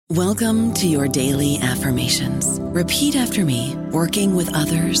Welcome to your daily affirmations. Repeat after me. Working with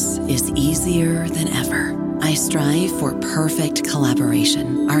others is easier than ever. I strive for perfect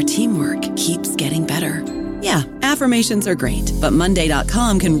collaboration. Our teamwork keeps getting better. Yeah, affirmations are great, but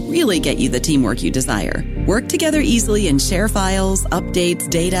Monday.com can really get you the teamwork you desire. Work together easily and share files, updates,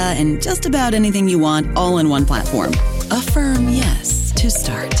 data, and just about anything you want all in one platform. Affirm yes to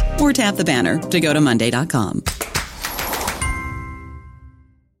start, or tap the banner to go to Monday.com.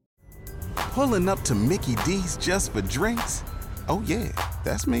 Pulling up to Mickey D's just for drinks? Oh yeah,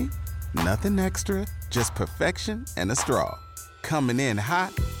 that's me. Nothing extra, just perfection and a straw. Coming in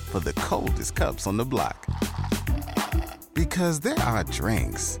hot for the coldest cups on the block. Because there are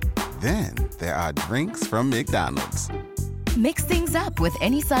drinks. Then there are drinks from McDonald's. Mix things up with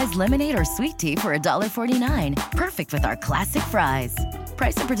any size lemonade or sweet tea for $1.49. Perfect with our classic fries.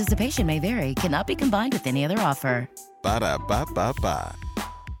 Price and participation may vary. Cannot be combined with any other offer. Ba-da-ba-ba-ba.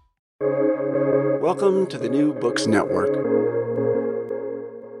 Welcome to the New Books Network.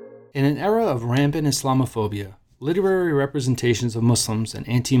 In an era of rampant Islamophobia, literary representations of Muslims and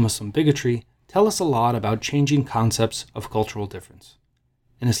anti-Muslim bigotry tell us a lot about changing concepts of cultural difference.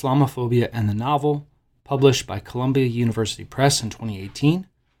 In Islamophobia and the Novel, published by Columbia University Press in 2018,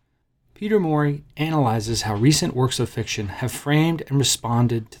 Peter Morey analyzes how recent works of fiction have framed and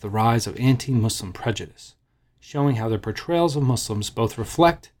responded to the rise of anti-Muslim prejudice, showing how their portrayals of Muslims both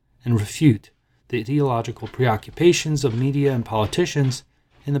reflect and refute the ideological preoccupations of media and politicians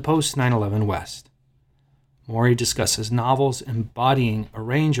in the post-9/11 West. Morey discusses novels embodying a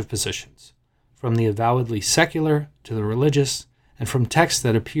range of positions, from the avowedly secular to the religious, and from texts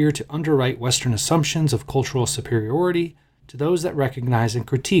that appear to underwrite Western assumptions of cultural superiority to those that recognize and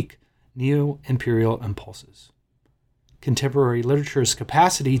critique neo-imperial impulses. Contemporary literature's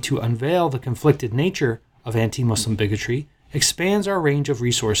capacity to unveil the conflicted nature of anti-Muslim bigotry expands our range of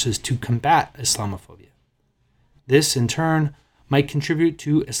resources to combat Islamophobia. This, in turn, might contribute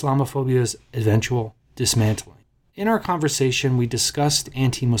to Islamophobia's eventual dismantling. In our conversation, we discussed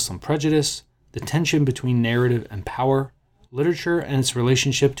anti-Muslim prejudice, the tension between narrative and power, literature and its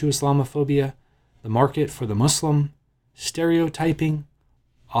relationship to Islamophobia, the market for the Muslim, stereotyping,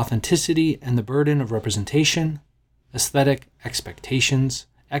 authenticity and the burden of representation, aesthetic expectations,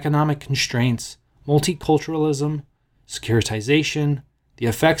 economic constraints, multiculturalism, securitization, the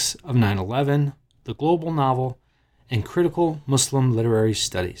effects of 9/11, the global novel, and critical Muslim literary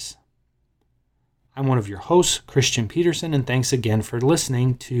studies. I'm one of your hosts, Christian Peterson, and thanks again for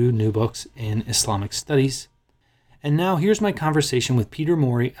listening to New Books in Islamic Studies. And now here's my conversation with Peter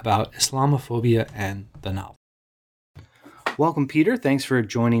Morey about Islamophobia and the novel. Welcome, Peter. Thanks for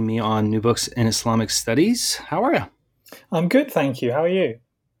joining me on New Books in Islamic Studies. How are you? I'm good, thank you. How are you?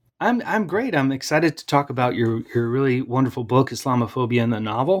 I'm great. I'm excited to talk about your really wonderful book, Islamophobia and the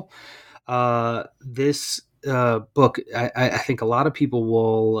Novel. This book, I think a lot of people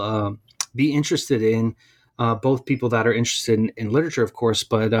will be interested in, both people that are interested in literature, of course,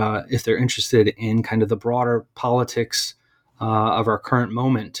 but if they're interested in kind of the broader politics of our current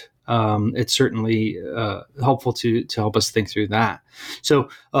moment, it's certainly helpful to help us think through that. So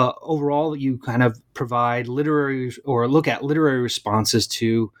overall, you kind of provide literary or look at literary responses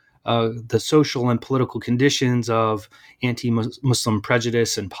to the social and political conditions of anti-Muslim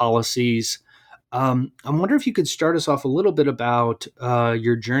prejudice and policies. I wonder if you could start us off a little bit about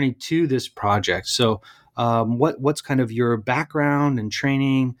your journey to this project. So what's kind of your background and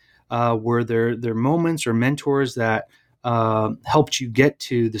training? Were there moments or mentors that helped you get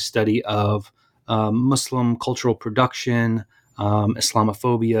to the study of Muslim cultural production,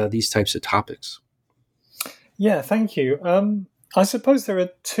 Islamophobia, these types of topics? Yeah, thank you. I suppose there are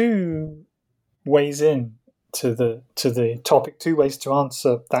two ways in to the topic, two ways to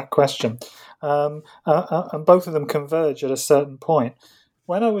answer that question, and both of them converge at a certain point.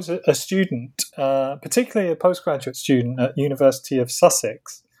 When I was a student, particularly a postgraduate student at University of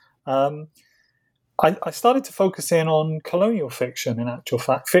Sussex, I started to focus in on colonial fiction, in actual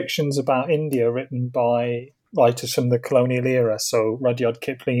fact, fictions about India written by writers from the colonial era, so Rudyard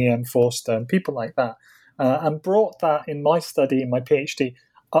Kipling, E.M. Forster, and people like that, and brought that in my study, in my PhD,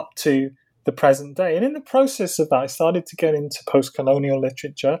 up to the present day. And in the process of that, I started to get into post-colonial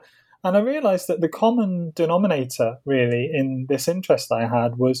literature, and I realized that the common denominator, really, in this interest I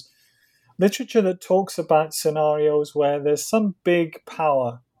had was literature that talks about scenarios where there's some big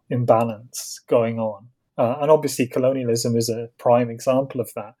power imbalance going on. And obviously colonialism is a prime example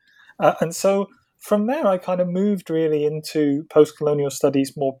of that. And so from there, I kind of moved really into post-colonial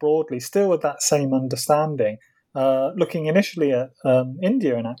studies more broadly, still with that same understanding, looking initially at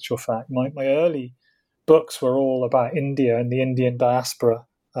India, in actual fact. My early books were all about India and the Indian diaspora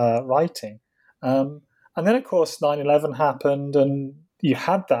writing. And then, of course, 9/11 happened, and you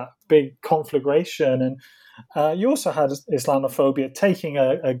had that big conflagration, and you also had Islamophobia taking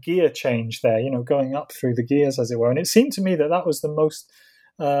a gear change there, going up through the gears, as it were. And it seemed to me that that was the most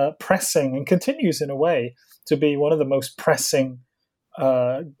pressing, and continues in a way to be one of the most pressing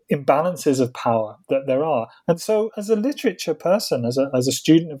imbalances of power that there are. And so, as a literature person, as a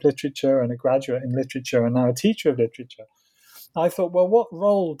student of literature and a graduate in literature and now a teacher of literature, I thought, well, what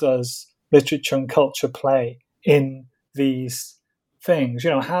role does literature and culture play in these things?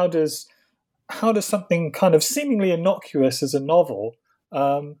 How does something kind of seemingly innocuous as a novel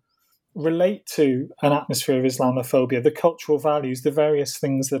relate to an atmosphere of Islamophobia, the cultural values, the various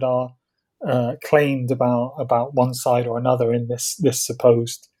things that are claimed about one side or another in this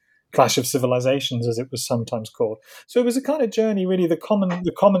supposed clash of civilizations, as it was sometimes called. So it was a kind of journey, really, the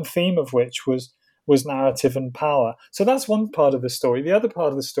common theme of which was narrative and power. So that's one part of the story. The other part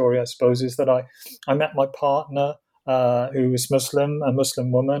of the story, I suppose, is that I met my partner, who was Muslim, a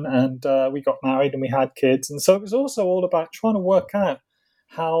Muslim woman, and we got married and we had kids. And so it was also all about trying to work out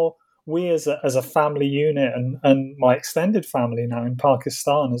how we as a family unit, and my extended family now in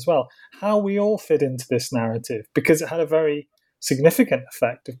Pakistan as well, how we all fit into this narrative, because it had a very significant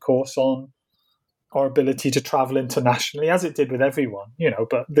effect, of course, on our ability to travel internationally, as it did with everyone,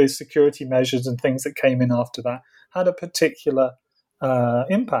 but the security measures and things that came in after that had a particular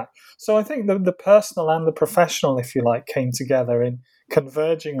impact. So I think the personal and the professional, if you like, came together in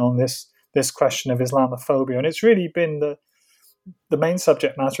converging on this question of Islamophobia. And it's really been the main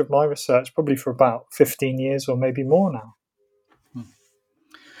subject matter of my research probably for about 15 years or maybe more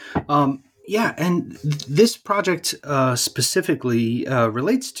now. Yeah, and this project specifically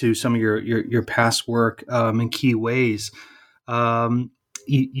relates to some of your past work in key ways.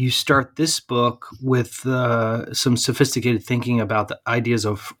 You start this book with some sophisticated thinking about the ideas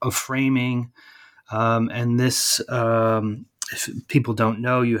of framing, and this, if people don't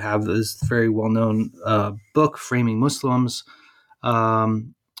know, you have this very well-known book, Framing Muslims,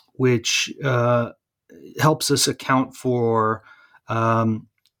 which helps us account for,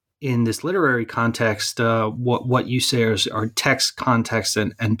 in this literary context, what you say are text, context,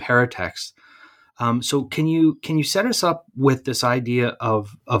 and paratext. So can you set us up with this idea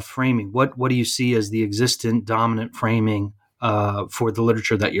of framing? What do you see as the existent dominant framing for the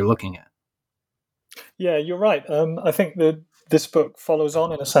literature that you're looking at? Yeah, you're right. I think that this book follows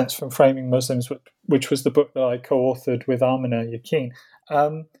on, in a sense, from Framing Muslims, which was the book that I co-authored with Amina Yaqeen.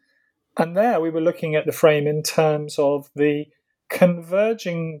 And there we were looking at the frame in terms of the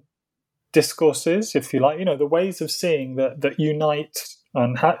converging discourses, if you like, the ways of seeing that unite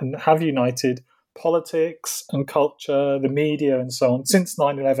and have united politics and culture, the media and so on, since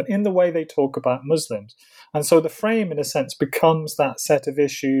 9/11, in the way they talk about Muslims. And so the frame, in a sense, becomes that set of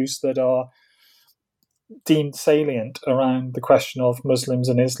issues that are deemed salient around the question of Muslims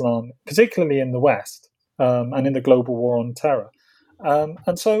and Islam, particularly in the West, and in the global war on terror.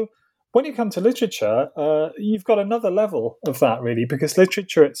 And so when you come to literature, you've got another level of that, really, because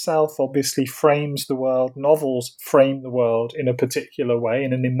literature itself obviously frames the world. Novels frame the world in a particular way,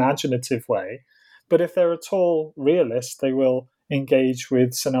 in an imaginative way. But if they're at all realist, they will engage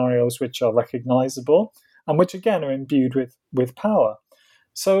with scenarios which are recognizable and which, again, are imbued with power.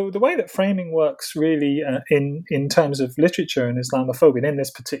 So the way that framing works, really, in terms of literature and Islamophobia, in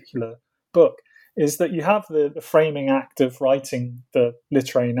this particular book, is that you have the framing act of writing the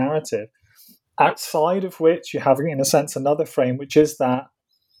literary narrative, outside of which you have, in a sense, another frame, which is that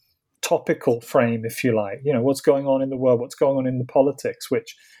topical frame, if you like. What's going on in the world, what's going on in the politics,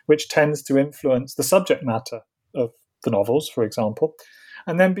 which tends to influence the subject matter of the novels, for example.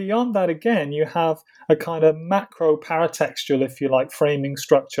 And then beyond that, again, you have a kind of macro paratextual, if you like, framing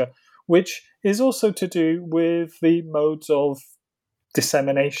structure, which is also to do with the modes of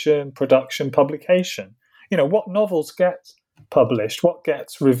dissemination, production, publication. What novels get published, what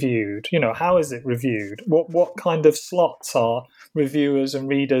gets reviewed, how is it reviewed, what kind of slots are reviewers and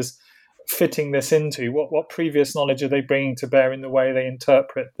readers fitting this into, what previous knowledge are they bringing to bear in the way they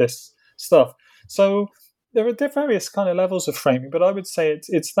interpret this stuff. So there are various kind of levels of framing, but I would say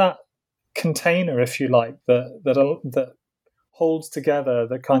it's that container, if you like, that holds together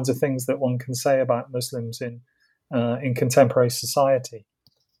the kinds of things that one can say about Muslims in contemporary society.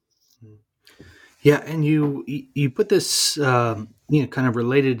 Yeah, and you put this kind of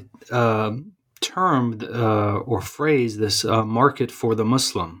related term or phrase, this market for the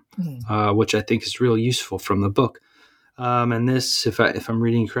Muslim, which I think is really useful from the book. And this, if I'm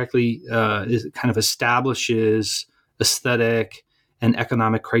reading correctly, is kind of establishes aesthetic and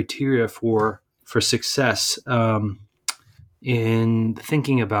economic criteria for success in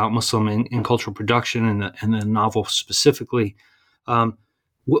thinking about Muslim and cultural production and the novel specifically.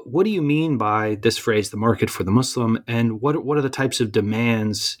 What do you mean by this phrase, the market for the Muslim, and what are the types of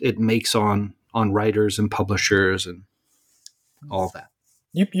demands it makes on writers and publishers and all of that?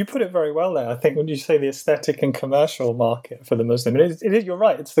 You put it very well there. I think when you say the aesthetic and commercial market for the Muslim, it is you're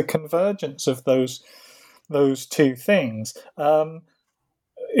right. It's the convergence of those two things.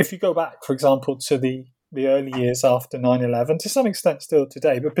 If you go back, for example, to the early years after 9/11, to some extent still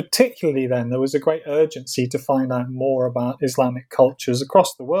today, but particularly then, there was a great urgency to find out more about Islamic cultures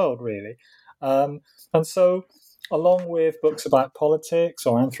across the world, really. And so, along with books about politics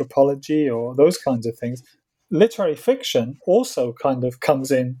or anthropology or those kinds of things, literary fiction also kind of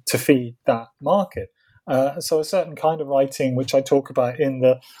comes in to feed that market. So a certain kind of writing, which I talk about in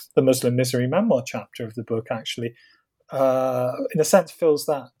the Muslim Misery Memoir chapter of the book, actually, in a sense fills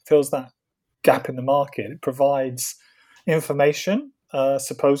that gap in the market. It provides information,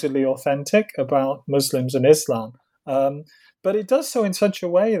 supposedly authentic, about Muslims and Islam, but it does so in such a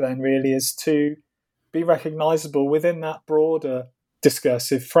way then really as to be recognizable within that broader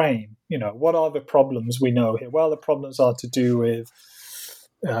discursive frame. What are the problems we know here? Well, the problems are to do with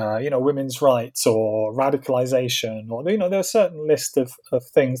women's rights or radicalization, or there are a certain list of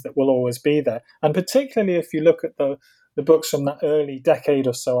things that will always be there. And particularly if you look at the books from that early decade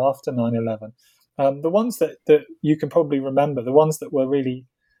or so after 9/11, the ones that you can probably remember, the ones that were really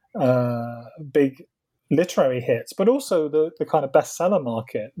big literary hits, but also the kind of bestseller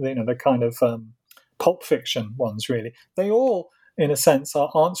market, the kind of pulp fiction ones, really, they all, in a sense,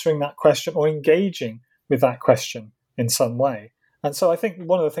 are answering that question or engaging with that question in some way. And so I think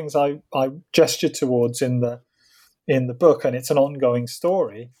one of the things I gesture towards in the book, and it's an ongoing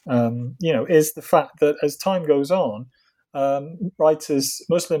story, is the fact that as time goes on, writers,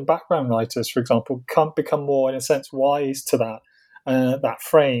 Muslim background writers, for example, become more, in a sense, wise to that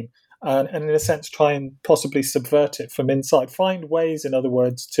frame, and in a sense try and possibly subvert it from inside, find ways, in other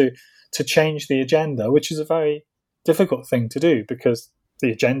words, to change the agenda, which is a very difficult thing to do because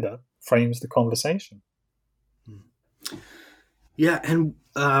the agenda frames the conversation. Yeah, and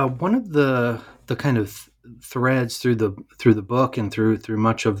one of the kind of threads through the book and through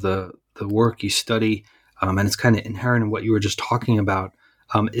much of the work you study, and it's kind of inherent in what you were just talking about,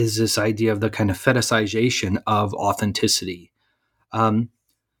 is this idea of the kind of fetishization of authenticity.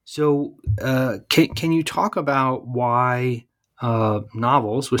 So can you talk about why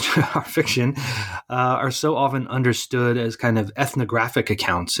novels, which are fiction, are so often understood as kind of ethnographic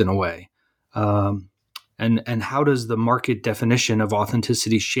accounts in a way? And how does the market definition of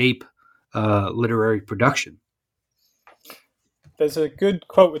authenticity shape literary production? There's a good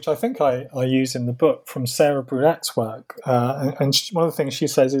quote, which I think I use in the book, from Sarah Brunet's work. And one of the things she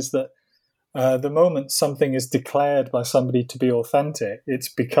says is that the moment something is declared by somebody to be authentic, it's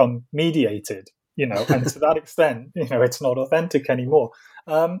become mediated, and to that extent, it's not authentic anymore.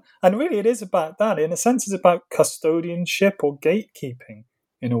 And really it is about that. In a sense, it's about custodianship or gatekeeping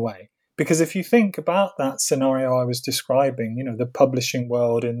in a way. Because if you think about that scenario I was describing, the publishing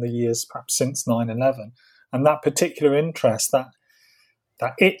world in the years perhaps since 9/11, and that particular interest, that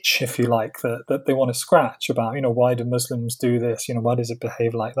itch, if you like, that they want to scratch about, why do Muslims do this? Why does it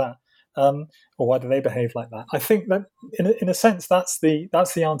behave like that? Or why do they behave like that? I think that, in a sense, that's the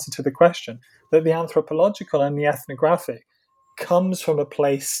answer to the question, that the anthropological and the ethnographic comes from a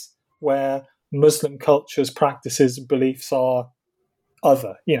place where Muslim cultures, practices, beliefs are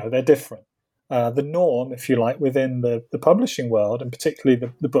other, they're different. The norm, if you like, within the publishing world, and particularly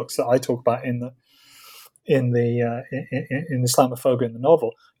the books that I talk about in Islamophobia in the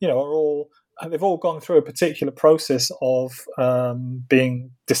novel, they've all gone through a particular process of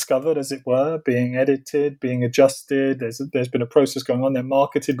being discovered, as it were, being edited, being adjusted. There's been a process going on. They're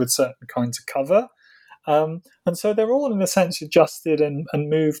marketed with certain kinds of cover, and so they're all, in a sense, adjusted and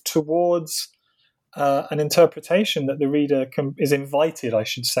moved towards an interpretation that the reader is invited, I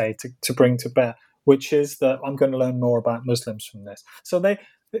should say, to bring to bear, which is that I'm going to learn more about Muslims from this. So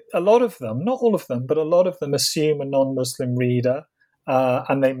a lot of them, not all of them, but a lot of them assume a non-Muslim reader,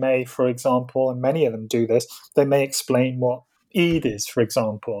 and they may, for example, and many of them do this, they may explain what Eid is, for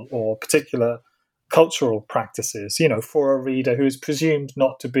example, or particular cultural practices, for a reader who is presumed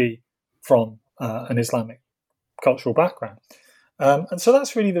not to be from an Islamic cultural background. And so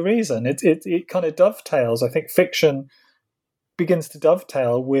that's really the reason. It kind of dovetails. I think fiction begins to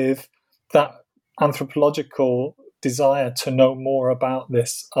dovetail with that anthropological desire to know more about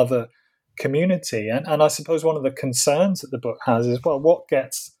this other community. And I suppose one of the concerns that the book has is, well, what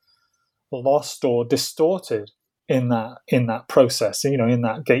gets lost or distorted in that process, in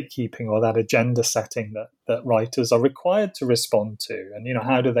that gatekeeping or that agenda setting that writers are required to respond to, and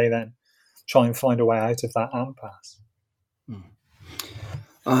how do they then try and find a way out of that impasse?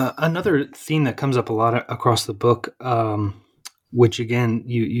 Another theme that comes up a lot across the book, which again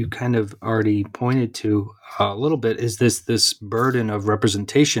you kind of already pointed to a little bit, is this burden of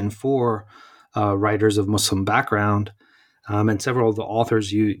representation for writers of Muslim background, and several of the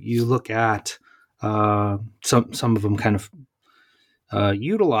authors you look at, some of them kind of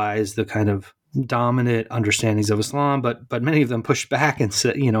utilize the kind of dominant understandings of Islam, but many of them push back and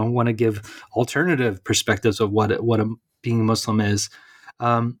say, want to give alternative perspectives of what being Muslim is.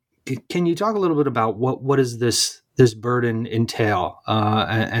 Can you talk a little bit about what does this burden entail,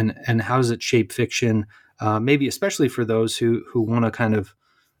 and how does it shape fiction? Maybe especially for those who want to kind of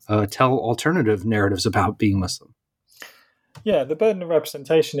tell alternative narratives about being Muslim. Yeah, the burden of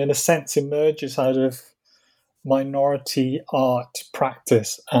representation, in a sense, emerges out of minority art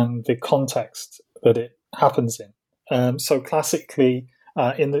practice and the context that it happens in. So classically,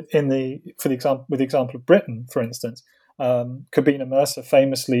 with the example of Britain, for instance, Kabina Mercer,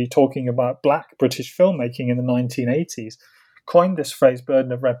 famously talking about Black British filmmaking in the 1980s, coined this phrase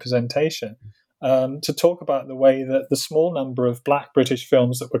 "burden of representation" to talk about the way that the small number of Black British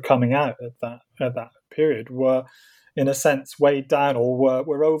films that were coming out at that period were, in a sense, weighed down or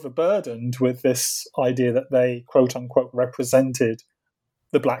were overburdened with this idea that they, quote unquote, represented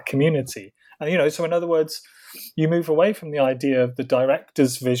the Black community. And, so in other words, you move away from the idea of the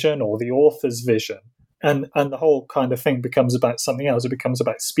director's vision or the author's vision, and the whole kind of thing becomes about something else. It becomes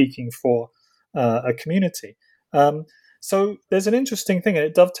about speaking for a community. So there's an interesting thing, and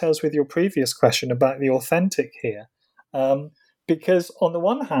it dovetails with your previous question about the authentic here. Because on the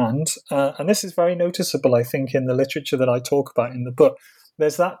one hand, and this is very noticeable, I think, in the literature that I talk about in the book,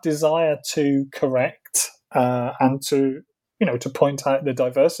 there's that desire to correct and to point out the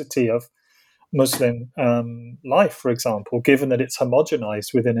diversity of Muslim life, for example, given that it's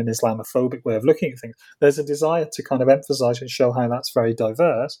homogenized within an Islamophobic way of looking at things. There's a desire to kind of emphasize and show how that's very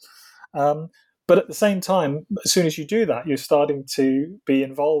diverse. But at the same time, as soon as you do that, you're starting to be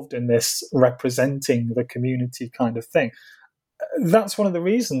involved in this representing the community kind of thing. That's one of the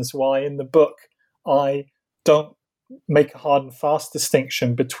reasons why in the book I don't make a hard and fast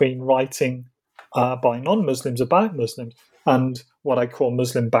distinction between writing by non-Muslims about Muslims and what I call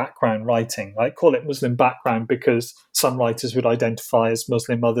Muslim background writing. I call it Muslim background because some writers would identify as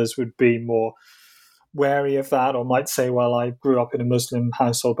Muslim, others would be more wary of that, or might say, well, I grew up in a Muslim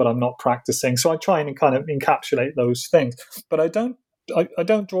household, but I'm not practicing. So I try and kind of encapsulate those things. But I don't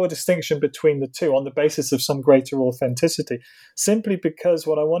draw a distinction between the two on the basis of some greater authenticity, simply because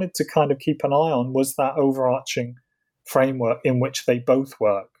what I wanted to kind of keep an eye on was that overarching framework in which they both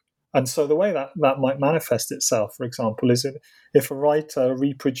work. And so the way that might manifest itself, for example, is if a writer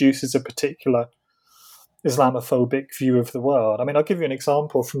reproduces a particular Islamophobic view of the world. I mean, I'll give you an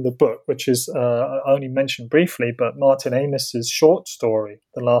example from the book, which is I only mentioned briefly, but Martin Amis's short story,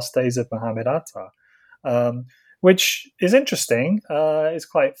 The Last Days of Muhammad Atta, which is interesting. It's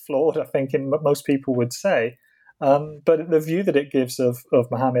quite flawed, I think, in what most people would say. But the view that it gives of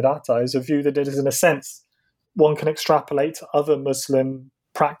Muhammad Atta is a view that it is, in a sense, one can extrapolate to other Muslim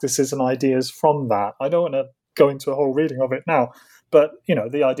practices and ideas from that. I don't want to go into a whole reading of it now, but,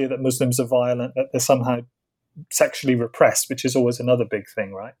 the idea that Muslims are violent, that they're somehow sexually repressed, which is always another big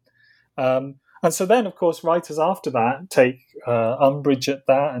thing, right? And so then, of course, writers after that take umbrage at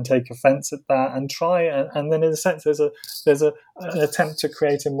that and take offense at that and try, and then in a sense there's an attempt to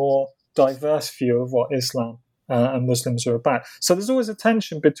create a more diverse view of what Islam and Muslims are about. So there's always a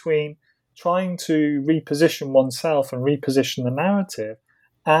tension between trying to reposition oneself and reposition the narrative,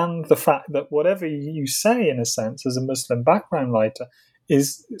 and the fact that whatever you say, in a sense, as a Muslim background writer,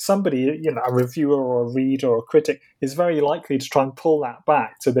 is somebody, a reviewer or a reader or a critic, is very likely to try and pull that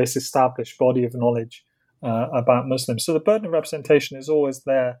back to this established body of knowledge about Muslims. So the burden of representation is always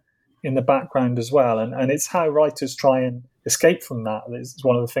there in the background as well, and it's how writers try and escape from that. It's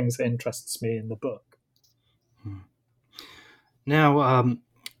one of the things that interests me in the book. Now,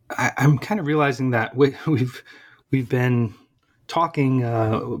 I'm kind of realizing that we've been talking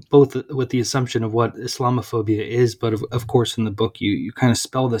both with the assumption of what Islamophobia is, but of course in the book you kind of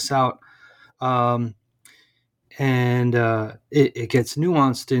spell this out, and it gets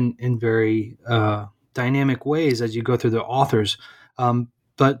nuanced in very dynamic ways as you go through the authors.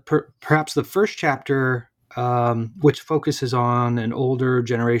 But perhaps the first chapter, which focuses on an older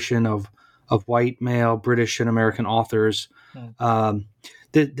generation of white male British and American authors.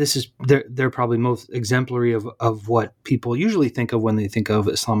 This is they're probably most exemplary of what people usually think of when they think of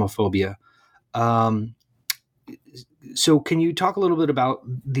Islamophobia. So can you talk a little bit about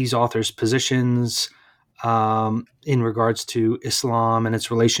these authors' positions in regards to Islam and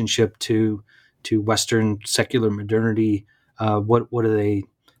its relationship to Western secular modernity? What do they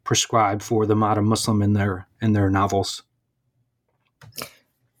prescribe for the modern Muslim in their novels?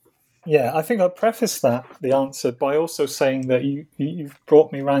 Yeah, I think I'll preface the answer by also saying that you've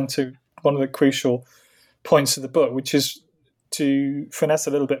brought me around to one of the crucial points of the book, which is to finesse a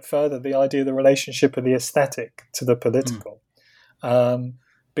little bit further the idea of the relationship of the aesthetic to the political.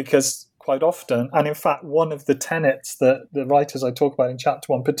 Because quite often, and in fact, one of the tenets that the writers I talk about in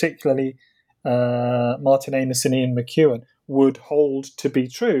chapter 1, particularly Martin Amis and Ian McEwan, would hold to be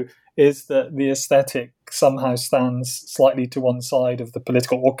true, is that the aesthetic somehow stands slightly to one side of the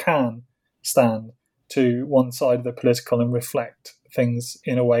political, or can stand to one side of the political and reflect things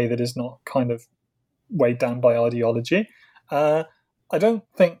in a way that is not kind of weighed down by ideology. I don't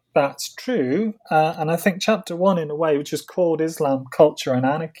think that's true, and I think chapter 1, in a way, which is called Islam, Culture and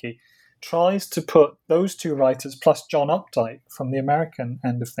Anarchy, tries to put those two writers, plus John Updike from the American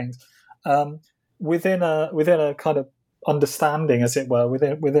end of things, within a kind of understanding, as it were,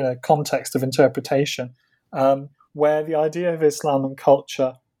 within a context of interpretation, where the idea of Islam and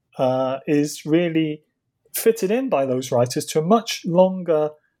culture is really fitted in by those writers to a much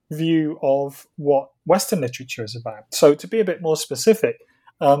longer view of what Western literature is about. So to be a bit more specific,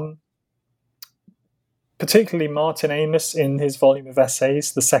 particularly Martin Amis in his volume of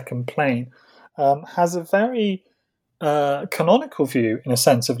essays, The Second Plane, has a very canonical view, in a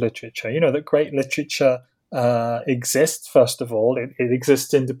sense, of literature. You know, that great literature exists, first of all. It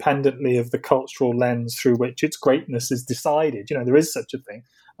exists independently of the cultural lens through which its greatness is decided. You know, there is such a thing,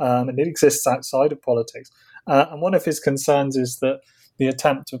 and it exists outside of politics. And one of his concerns is that the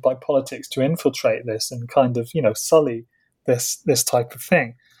attempt by politics to infiltrate this and kind of, you know, sully this type of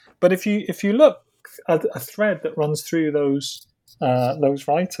thing. But if you look at a thread that runs through those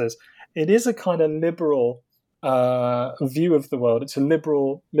writers, it is a kind of liberal view of the world. It's a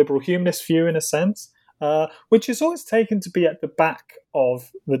liberal humanist view, in a sense, which is always taken to be at the back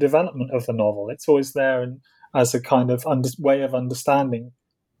of the development of the novel. It's always there as a kind of way of understanding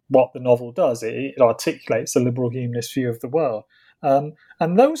what the novel does. It articulates a liberal humanist view of the world.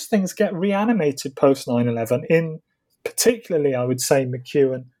 And those things get reanimated post 9/11 in particularly, I would say,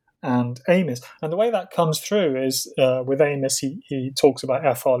 McEwan and Amis. And the way that comes through is with Amis, he talks about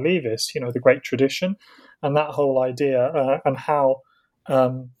F.R. Leavis, you know, the great tradition, and that whole idea and how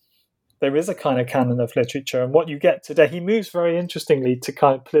there is a kind of canon of literature. And what you get today, he moves very interestingly to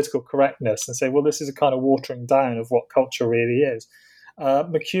kind of political correctness and say, well, this is a kind of watering down of what culture really is.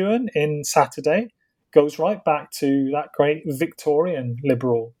 McEwan in Saturday goes right back to that great Victorian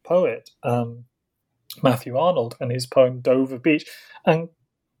liberal poet, Matthew Arnold, and his poem Dover Beach, and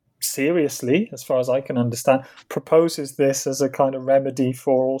seriously, as far as I can understand, proposes this as a kind of remedy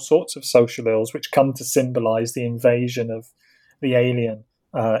for all sorts of social ills, which come to symbolize the invasion of the alien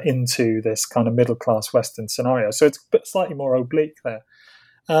into this kind of middle-class Western scenario. So it's a bit slightly more oblique there.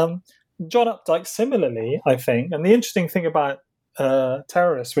 John Updike, similarly, I think, and the interesting thing about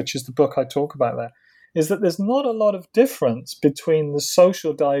Terrorists, which is the book I talk about there, is that there's not a lot of difference between the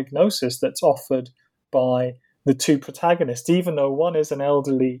social diagnosis that's offered by the two protagonists, even though one is an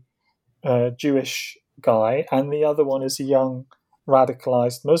elderly Jewish guy and the other one is a young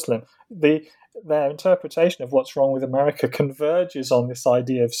radicalized Muslim. Their interpretation of what's wrong with America converges on this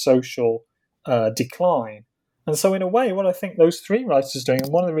idea of social decline. And so in a way, what I think those three writers are doing,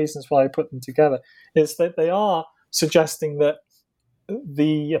 and one of the reasons why I put them together, is that they are suggesting that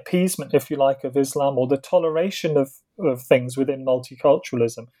the appeasement, if you like, of Islam, or the toleration of things within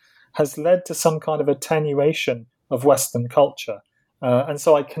multiculturalism, has led to some kind of attenuation of Western culture. And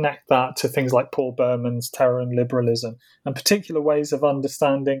so I connect that to things like Paul Berman's Terror and Liberalism, and particular ways of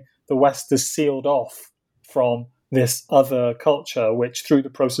understanding the West is sealed off from this other culture, which through the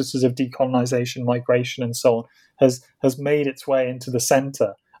processes of decolonization, migration, and so on, has made its way into the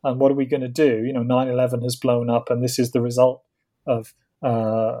center. And what are we going to do? You know, 9/11 has blown up, and this is the result of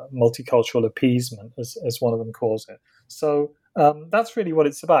multicultural appeasement, as one of them calls it. So that's really what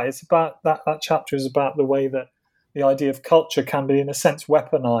it's about. It's about that chapter is about the way that the idea of culture can be, in a sense,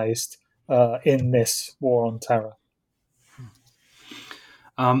 weaponized in this war on terror.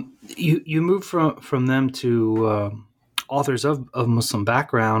 You move from them to authors of Muslim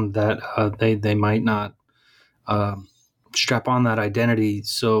background that they might not strap on that identity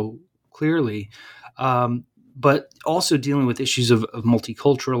so clearly, but also dealing with issues of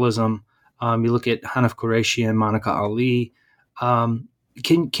multiculturalism. You look at Hanif Qureshi and Monica Ali. Can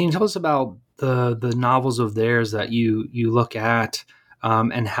you tell us about the novels of theirs that you look at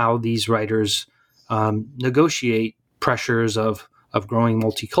and how these writers negotiate pressures of growing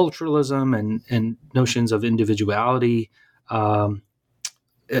multiculturalism and notions of individuality, along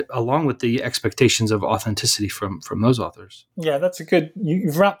with the expectations of authenticity from those authors. Yeah, that's a good.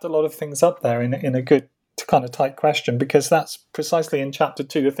 You've wrapped a lot of things up there in a good kind of tight question, because that's precisely in chapter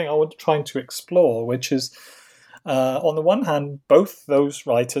 2 the thing I want to try to explore, which is on the one hand, both those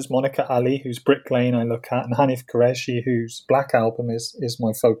writers, Monica Ali, whose Brick Lane I look at, and Hanif Qureshi, whose Black Album is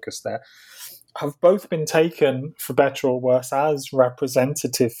my focus there, have both been taken, for better or worse, as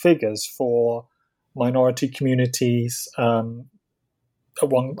representative figures for minority communities at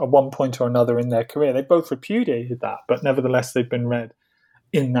one point or another in their career. They both repudiated that, but nevertheless they've been read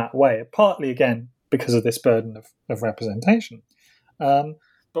in that way, partly, again, because of this burden of representation. But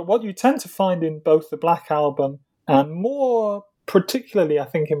what you tend to find in both the Black Album and more particularly, I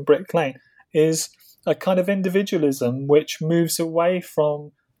think, in Brick Lane, is a kind of individualism which moves away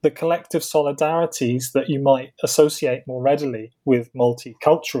from the collective solidarities that you might associate more readily with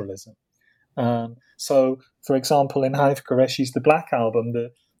multiculturalism. So, for example, in Hanif Qureshi's The Black Album,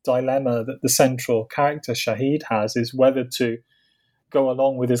 the dilemma that the central character Shahid has is whether to go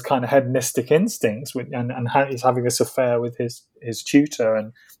along with his kind of hedonistic instincts and he's having this affair with his tutor,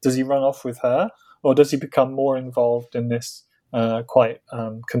 and does he run off with her, or does he become more involved in this quite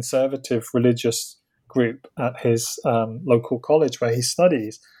conservative religious group at his local college where he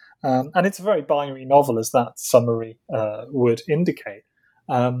studies? And it's a very binary novel, as that summary would indicate.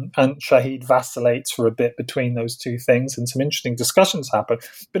 And Shahid vacillates for a bit between those two things, and some interesting discussions happen.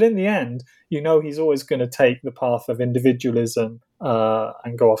 But in the end, he's always going to take the path of individualism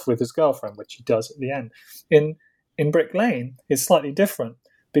and go off with his girlfriend, which he does at the end. In Brick Lane, it's slightly different,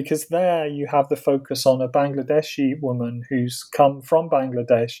 because there you have the focus on a Bangladeshi woman who's come from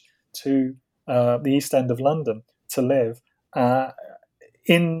Bangladesh to the East End of London to live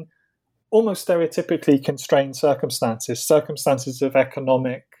in almost stereotypically constrained circumstances of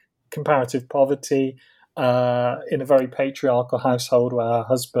economic comparative poverty, in a very patriarchal household where her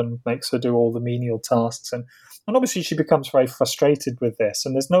husband makes her do all the menial tasks. And obviously she becomes very frustrated with this,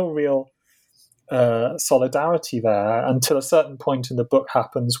 and there's no real solidarity there until a certain point in the book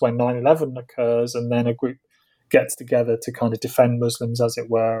happens when 9/11 occurs, and then a group gets together to kind of defend Muslims, as it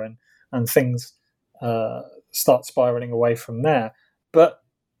were, and things start spiraling away from there. But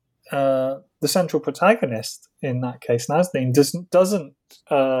the central protagonist, in that case Nazneen, doesn't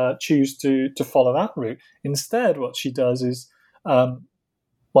choose to follow that route. Instead, what she does is,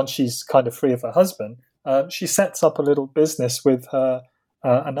 once she's kind of free of her husband, she sets up a little business with her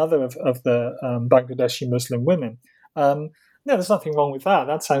another of the Bangladeshi Muslim women. There's nothing wrong with that.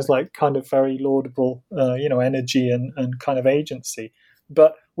 That sounds like kind of very laudable, energy and kind of agency.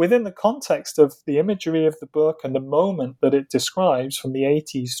 But within the context of the imagery of the book and the moment that it describes from the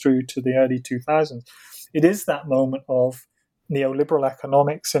 80s through to the early 2000s, it is that moment of neoliberal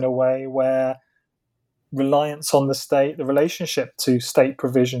economics in a way where reliance on the state, the relationship to state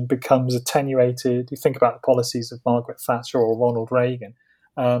provision becomes attenuated. You think about the policies of Margaret Thatcher or Ronald Reagan.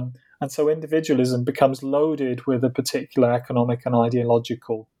 And so individualism becomes loaded with a particular economic and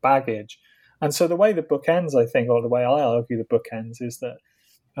ideological baggage. And so the way the book ends, I think, or the way I argue the book ends, is that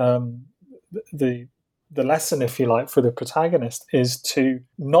the lesson, if you like, for the protagonist is to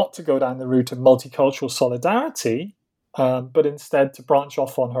not to go down the route of multicultural solidarity, but instead to branch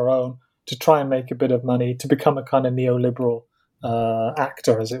off on her own, to try and make a bit of money, to become a kind of neoliberal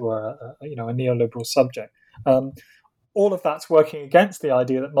actor, as it were, a neoliberal subject. All of that's working against the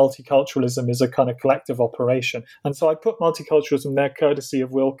idea that multiculturalism is a kind of collective operation. And so I put multiculturalism there, courtesy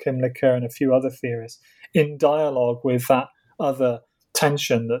of Will Kimlicka and a few other theorists, in dialogue with that other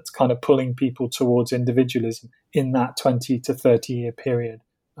tension that's kind of pulling people towards individualism in that 20 to 30 year period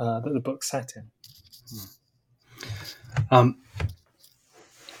that the book's set in.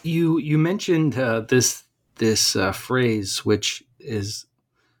 You mentioned this phrase, which is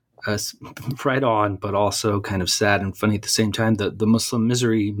right on, but also kind of sad and funny at the same time, the Muslim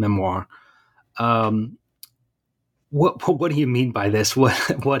misery memoir. What do you mean by this?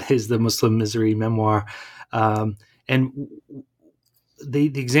 What is the Muslim misery memoir? And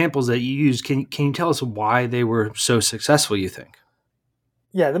the examples that you use, can you tell us why they were so successful, you think?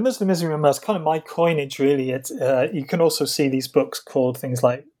 Yeah, the Muslim misery memoir is kind of my coinage, really. It's you can also see these books called things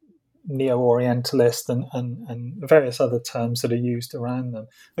like neo-Orientalist and various other terms that are used around them.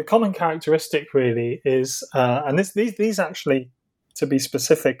 The common characteristic really is, and these actually, to be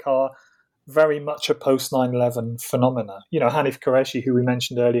specific, are very much a post 9/11 phenomena. Hanif Qureshi, who we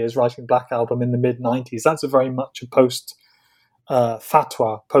mentioned earlier, is writing Black Album in the mid-90s. That's a very much a post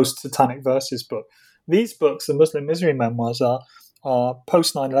fatwa, post Satanic Verses book. These books, the Muslim misery memoirs, are are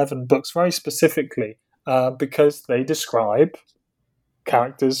post 9/11 books very specifically because they describe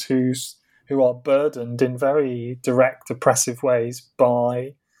characters who are burdened in very direct, oppressive ways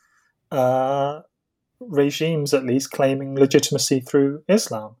by regimes, at least, claiming legitimacy through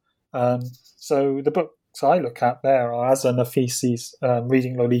Islam. So the books I look at there are Asa Nafisi's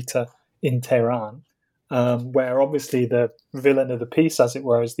Reading Lolita in Tehran, where obviously the villain of the piece, as it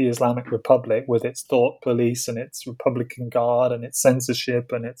were, is the Islamic Republic with its thought police and its Republican Guard and its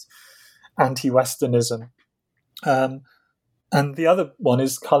censorship and its anti-Westernism. And the other one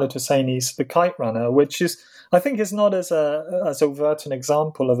is Khaled Hosseini's The Kite Runner, which I think is not as overt an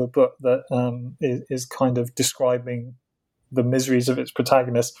example of a book that is kind of describing the miseries of its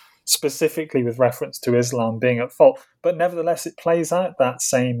protagonist, specifically with reference to Islam being at fault. But nevertheless, it plays out that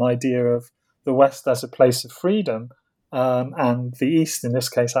same idea of the West as a place of freedom, and the East, in this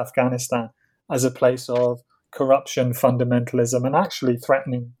case Afghanistan, as a place of corruption, fundamentalism, and actually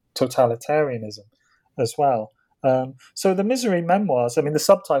threatening totalitarianism as well. So the Misery Memoirs, I mean, the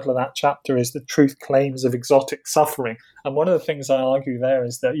subtitle of that chapter is The Truth Claims of Exotic Suffering. And one of the things I argue there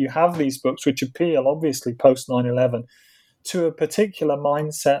is that you have these books which appeal, obviously, post 9/11, to a particular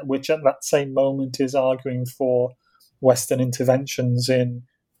mindset which at that same moment is arguing for Western interventions in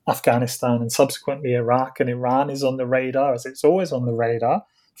Afghanistan and subsequently Iraq, and Iran is on the radar, as it's always on the radar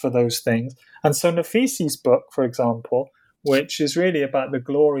for those things. And so Nafisi's book, for example, which is really about the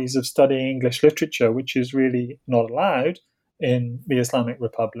glories of studying English literature, which is really not allowed in the Islamic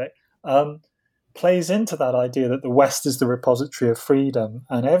Republic, plays into that idea that the West is the repository of freedom,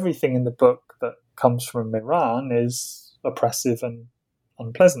 and everything in the book that comes from Iran is oppressive and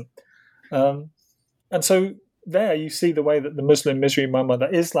unpleasant. And so there you see the way that the Muslim Misery Memoir,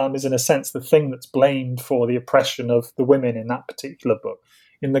 that Islam is in a sense the thing that's blamed for the oppression of the women in that particular book.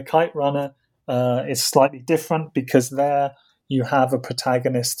 In The Kite Runner, it's slightly different because there you have a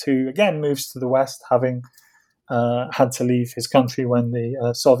protagonist who, again, moves to the West, having had to leave his country when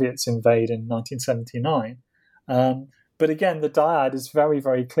the Soviets invade in 1979. But again, the dyad is very,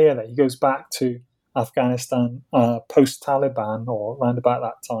 very clear that he goes back to Afghanistan post-Taliban or around about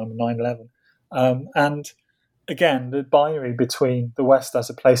that time, 9/11. And again, the binary between the West as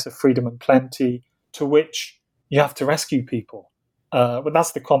a place of freedom and plenty to which you have to rescue people. But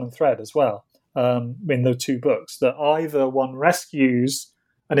that's the common thread as well in the two books, that either one rescues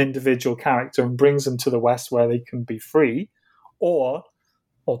an individual character and brings them to the West where they can be free, or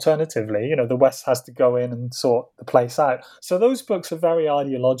alternatively, the West has to go in and sort the place out. So those books are very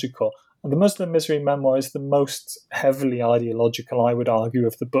ideological. And the Muslim Misery Memoir is the most heavily ideological, I would argue,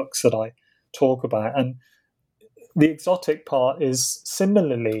 of the books that I talk about. And the exotic part is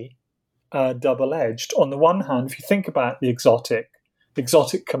similarly double-edged. On the one hand, if you think about the exotic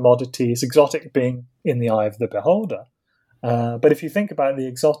commodities, exotic being in the eye of the beholder. But if you think about the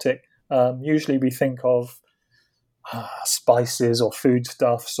exotic, usually we think of spices or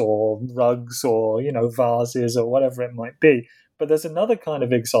foodstuffs or rugs or, vases or whatever it might be. But there's another kind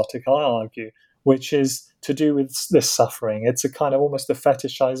of exotic, I argue, which is to do with this suffering. It's a kind of almost a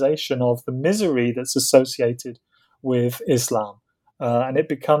fetishization of the misery that's associated with Islam. And it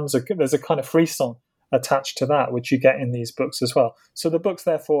becomes there's a kind of frisson attached to that, which you get in these books as well. So the books,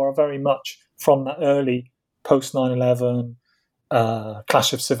 therefore, are very much from that early post 9/11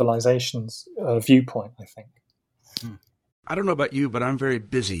 Clash of Civilizations viewpoint, I think. I don't know about you, but I'm very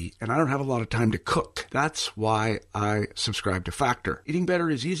busy and I don't have a lot of time to cook. That's why I subscribe to Factor. Eating better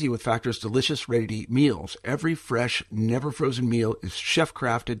is easy with Factor's delicious, ready-to-eat meals. Every fresh, never frozen meal is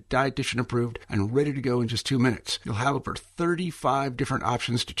chef-crafted, dietitian approved, and ready to go in just 2 minutes. You'll have over 35 different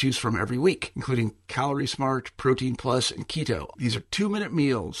options to choose from every week, including Calorie Smart, Protein Plus, and Keto. These are 2-minute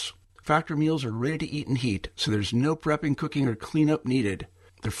meals. Factor meals are ready to eat and heat, so there's no prepping, cooking, or cleanup needed.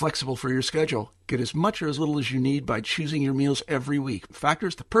 They're flexible for your schedule. Get as much or as little as you need by choosing your meals every week. Factor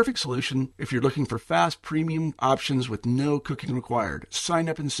is the perfect solution if you're looking for fast, premium options with no cooking required. Sign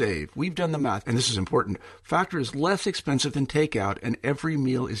up and save. We've done the math, and this is important. Factor is less expensive than takeout, and every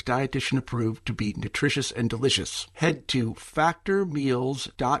meal is dietitian approved to be nutritious and delicious. Head to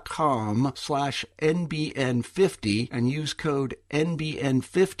factormeals.com/NBN50 and use code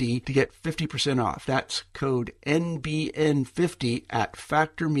NBN50 to get 50% off. That's code NBN50 at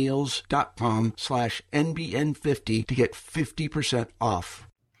factormeals.com/NBN50 to get 50% off.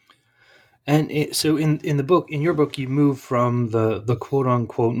 And so in your book, you move from the quote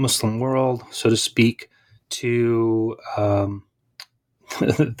unquote Muslim world, so to speak, to the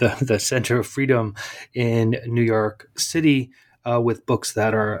center of freedom in New York City, with books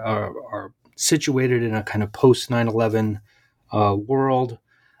that are situated in a kind of post 9/11 world.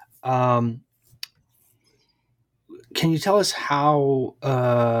 can you tell us how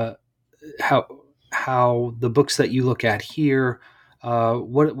the books that you look at here,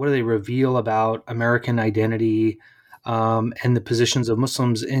 what do they reveal about American identity and the positions of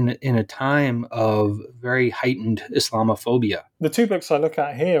Muslims in a time of very heightened Islamophobia? The two books I look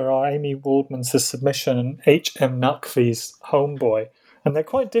at here are Amy Waldman's The Submission and H.M. Naqvi's Homeboy. And they're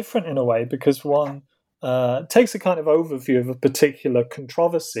quite different in a way, because one takes a kind of overview of a particular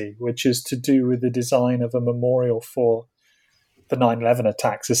controversy, which is to do with the design of a memorial for the 9/11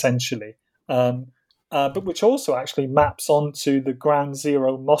 attacks, essentially. But which also actually maps onto the Ground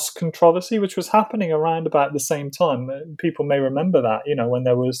Zero mosque controversy, which was happening around about the same time. People may remember that, when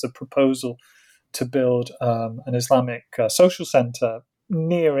there was a proposal to build an Islamic social center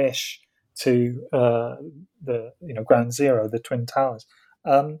near-ish to the Ground Zero, the Twin Towers.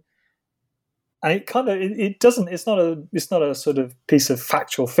 And it's not a sort of piece of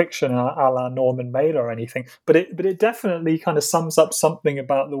factual fiction a la Norman Mailer or anything, but it definitely kind of sums up something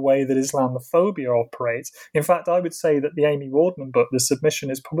about the way that Islamophobia operates. In fact, I would say that the Amy Waldman book, The Submission,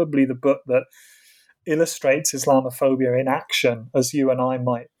 is probably the book that illustrates Islamophobia in action as you and I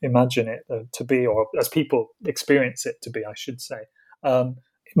might imagine it to be, or as people experience it to be, I should say,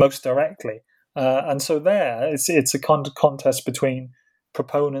 most directly. And so it's a contest between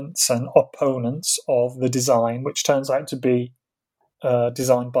proponents and opponents of the design, which turns out to be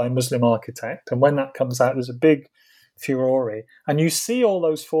designed by a Muslim architect. And when that comes out, there's a big furore. And you see all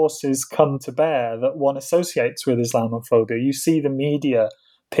those forces come to bear that one associates with Islamophobia. You see the media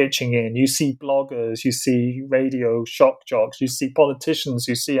pitching in, you see bloggers, you see radio shock jocks, you see politicians,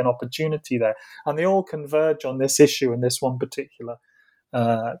 you see an opportunity there. And they all converge on this issue and this one particular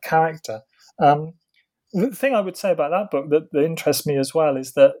character. The thing I would say about that book that interests me as well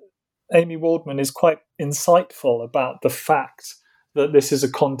is that Amy Waldman is quite insightful about the fact that this is a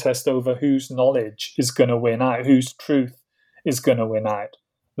contest over whose knowledge is going to win out, whose truth is going to win out.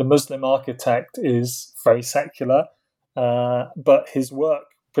 The Muslim architect is very secular, but his work,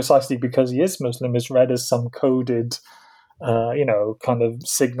 precisely because he is Muslim, is read as some coded kind of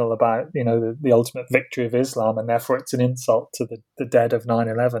signal about, the ultimate victory of Islam, and therefore it's an insult to the dead of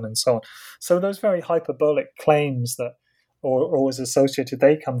 9/11 and so on. So those very hyperbolic claims that are always associated,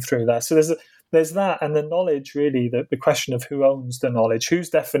 they come through there. So there's that, and the knowledge, really, the question of who owns the knowledge, whose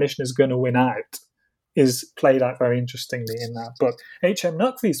definition is going to win out, is played out very interestingly in that book. H.M.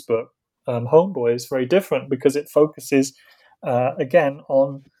 Naqvi's book, Homeboy, is very different because it focuses, again,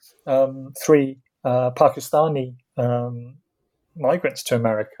 on three Pakistani migrants to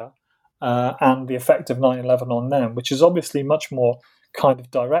America and the effect of 9/11 on them, which is obviously much more kind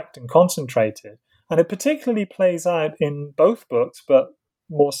of direct and concentrated. And it particularly plays out in both books, but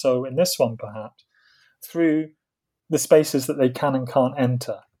more so in this one perhaps, through the spaces that they can and can't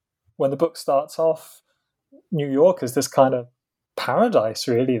enter. When the book starts off, New York is this kind of paradise,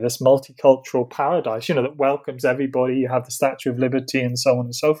 really, this multicultural paradise, that welcomes everybody. You have the Statue of Liberty and so on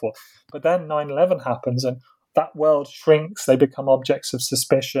and so forth. But then 9/11 happens and that world shrinks. They become objects of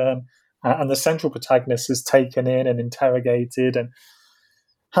suspicion, and the central protagonist is taken in and interrogated and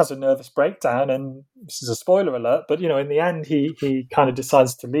has a nervous breakdown. And this is a spoiler alert, but in the end he kind of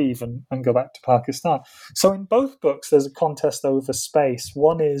decides to leave and go back to Pakistan. So in both books there's a contest over space.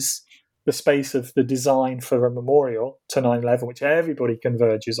 One is the space of the design for a memorial to 9/11, which everybody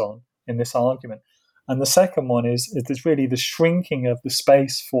converges on in this argument. And the second one is really the shrinking of the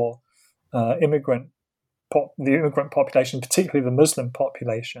space for the immigrant population, particularly the Muslim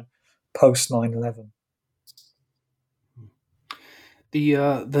population, post 9/11.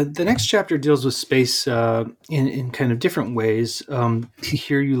 The next chapter deals with space in kind of different ways.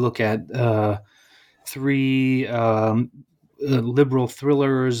 Here you look at three liberal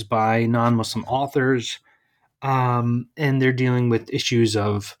thrillers by non-Muslim authors, and they're dealing with issues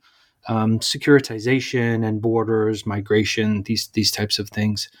of securitization and borders, migration, these types of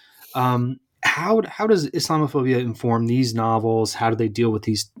things. How does Islamophobia inform these novels? How do they deal with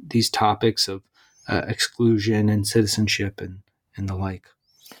these topics of exclusion and citizenship and the like?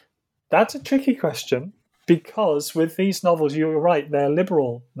 That's a tricky question, because with these novels, you're right, they're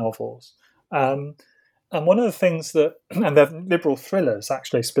liberal novels. And one of the things and they're liberal thrillers,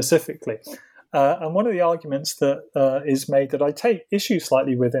 actually, specifically. And one of the arguments that is made that I take issue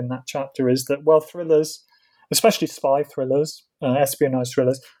slightly with in that chapter is that, thrillers, especially spy thrillers, espionage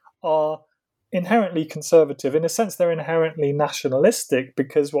thrillers, are inherently conservative. In a sense, they're inherently nationalistic,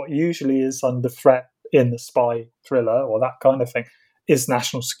 because what usually is under threat in the spy thriller or that kind of thing is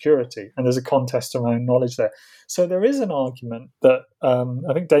national security, and there's a contest around knowledge there. So there is an argument that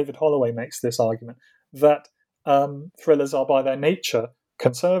I think David Holloway makes this argument that thrillers are by their nature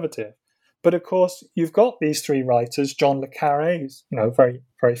conservative. But of course, you've got these three writers: John le Carré, who's very,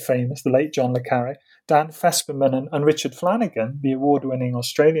 very famous, the late John le Carré, Dan Fesperman, and Richard Flanagan, the award-winning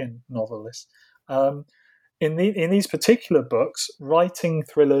Australian novelist. In these particular books, writing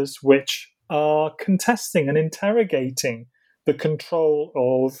thrillers which are contesting and interrogating the control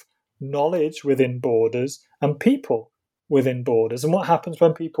of knowledge within borders and people within borders, and what happens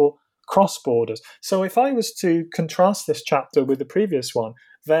when people cross borders. So if I was to contrast this chapter with the previous one,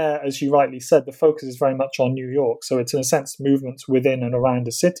 there, as you rightly said, the focus is very much on New York. So it's, in a sense, movements within and around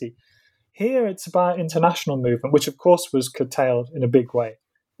a city. Here it's about international movement, which of course was curtailed in a big way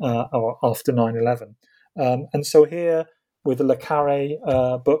after 9/11. And so here, with the Le Carré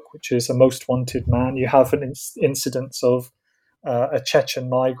book, which is A Most Wanted Man, you have an incidence of a Chechen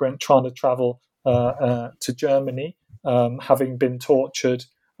migrant trying to travel to Germany, having been tortured.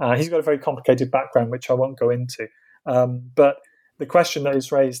 He's got a very complicated background, which I won't go into. But the question that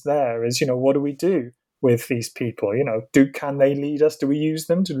is raised there is, what do we do with these people? Can they lead us? Do we use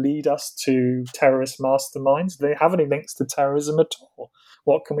them to lead us to terrorist masterminds? Do they have any links to terrorism at all?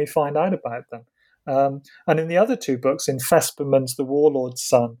 What can we find out about them? And in the other two books, in Fesperman's The Warlord's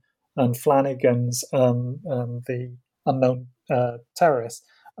Son and Flanagan's The Unknown Terrorist,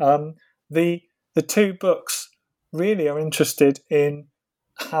 the two books really are interested in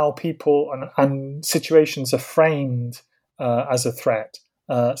how people and situations are framed as a threat.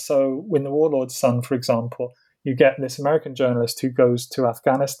 So in The Warlord's Son, for example, you get this American journalist who goes to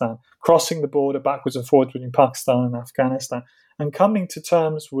Afghanistan, crossing the border backwards and forwards between Pakistan and Afghanistan, and coming to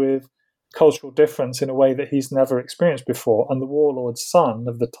terms with cultural difference in a way that he's never experienced before. And the Warlord's Son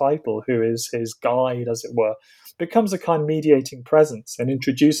of the title, who is his guide, as it were, becomes a kind of mediating presence and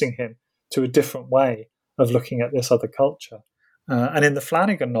introducing him to a different way of looking at this other culture. And in the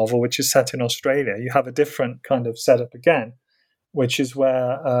Flanagan novel, which is set in Australia, you have a different kind of setup again, which is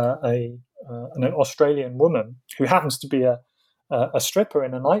where an Australian woman who happens to be a stripper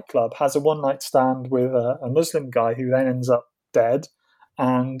in a nightclub has a one-night stand with a Muslim guy who then ends up dead,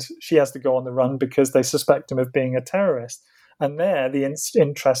 and she has to go on the run because they suspect him of being a terrorist. And there, the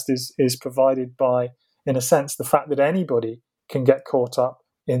interest is provided by, in a sense, the fact that anybody can get caught up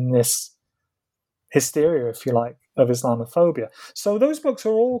in this hysteria, if you like, of Islamophobia. So those books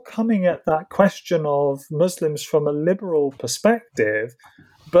are all coming at that question of Muslims from a liberal perspective.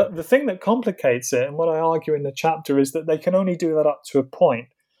 But the thing that complicates it, and what I argue in the chapter, is that they can only do that up to a point,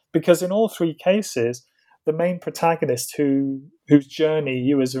 because in all three cases, the main protagonist whose journey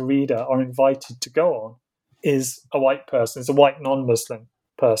you as a reader are invited to go on is a white person, is a white non-Muslim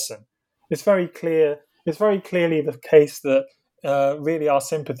person. It's very clearly the case that really our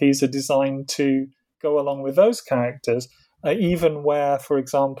sympathies are designed to go along with those characters, even where, for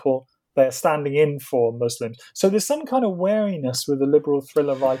example, they're standing in for Muslims. So there's some kind of wariness with the liberal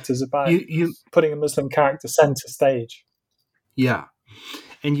thriller writers about putting a Muslim character center stage. Yeah.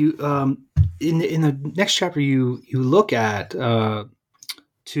 And you in the next chapter you look at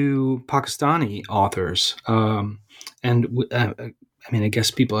two Pakistani authors, I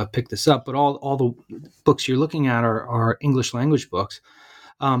guess people have picked this up, but all the books you're looking at are English language books.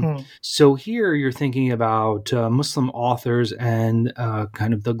 So here you're thinking about Muslim authors and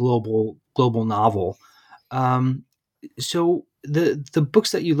kind of the global novel. So the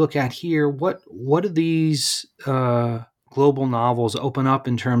books that you look at here, what do these global novels open up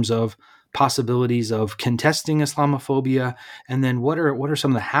in terms of possibilities of contesting Islamophobia, and then what are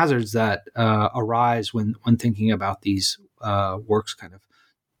some of the hazards that arise when thinking about these works kind of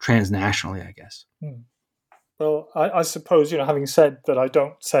transnationally, I guess? Well, I suppose, having said that I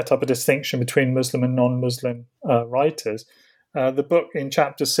don't set up a distinction between Muslim and non-Muslim writers, the book in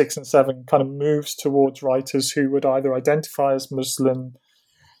chapters 6 and 7 kind of moves towards writers who would either identify as Muslim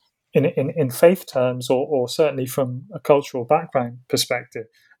in faith terms or certainly from a cultural background perspective.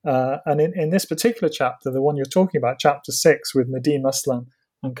 And in this particular chapter, the one you're talking about, chapter 6, with Nadim Aslam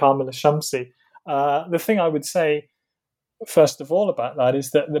and Kamila Shamsi, the thing I would say, first of all, about that is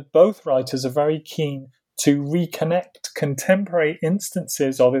that both writers are very keen to reconnect contemporary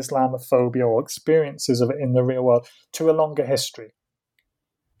instances of Islamophobia or experiences of it in the real world to a longer history.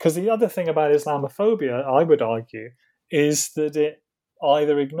 Because the other thing about Islamophobia, I would argue, is that it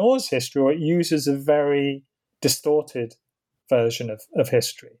either ignores history or it uses a very distorted version of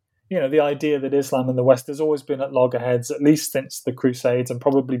history. The idea that Islam in the West has always been at loggerheads, at least since the Crusades and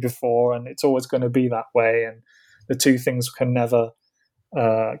probably before, and it's always going to be that way, and the two things can never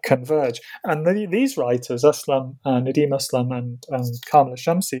converge. And these writers, Nadim Aslam and Kamila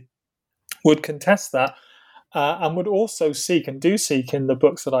Shamsi, would contest that and would also seek in the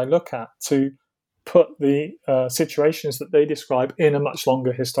books that I look at to put the situations that they describe in a much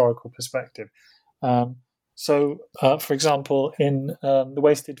longer historical perspective. So, for example, in The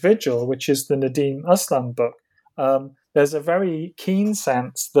Wasted Vigil, which is the Nadim Aslam book, there's a very keen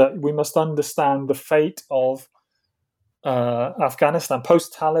sense that we must understand the fate of Afghanistan,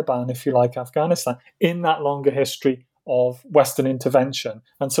 post-Taliban, if you like, Afghanistan, in that longer history of Western intervention.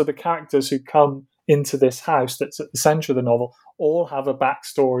 And so the characters who come into this house that's at the center of the novel all have a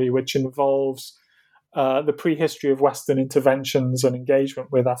backstory which involves the prehistory of Western interventions and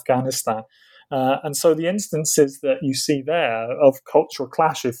engagement with Afghanistan. And so the instances that you see there of cultural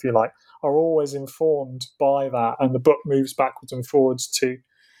clash, if you like, are always informed by that. And the book moves backwards and forwards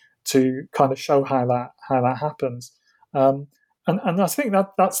to kind of show how that happens. And I think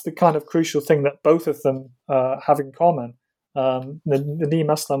that's the kind of crucial thing that both of them have in common. The Nadim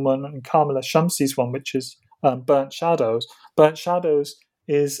Aslam one and Kamila Shamsi's one, which is Burnt Shadows. Burnt Shadows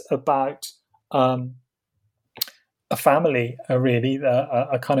is about a family, really,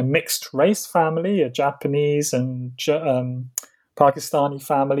 a kind of mixed race family, a Japanese and Pakistani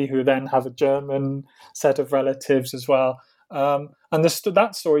family who then have a German set of relatives as well. And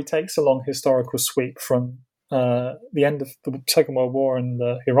that story takes a long historical sweep from the end of the Second World War and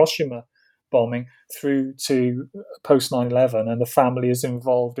the Hiroshima bombing through to post 9/11, and the family is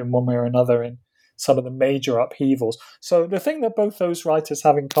involved in one way or another in some of the major upheavals. So the thing that both those writers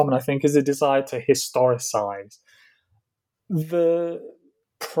have in common, I think, is a desire to historicize. The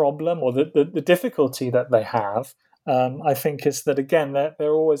problem or the difficulty that they have, I think, is that, again,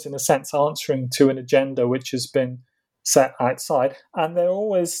 they're always, in a sense, answering to an agenda which has been set outside, and they're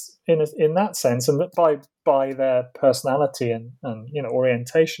always in that sense, and that by their personality and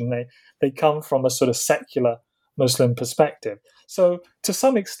orientation, they come from a sort of secular Muslim perspective. So to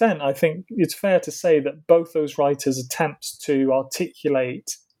some extent, I think it's fair to say that both those writers' attempts to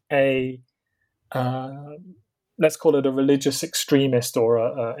articulate a let's call it a religious extremist or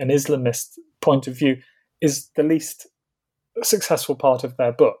an Islamist point of view is the least successful part of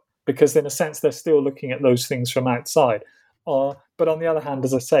their book, because in a sense they're still looking at those things from outside. But on the other hand,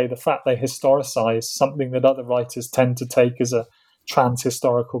 as I say, the fact they historicize something that other writers tend to take as a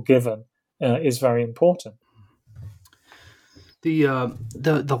trans-historical given is very important.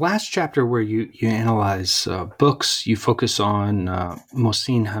 The last chapter where you analyze books, you focus on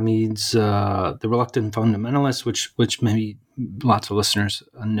Mohsin Hamid's The Reluctant Fundamentalist, which maybe lots of listeners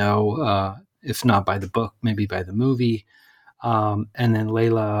know, if not by the book, maybe by the movie, and then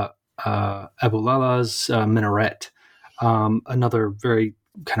Layla Abulallah's Minaret, another very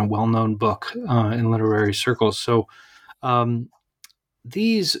kind of well-known book in literary circles. So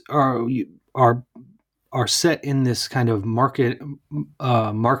these are set in this kind of market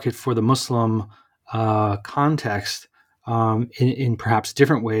for the Muslim context in perhaps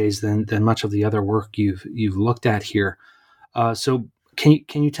different ways than much of the other work you've looked at here. So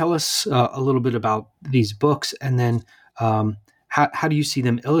can you tell us a little bit about these books, and then how do you see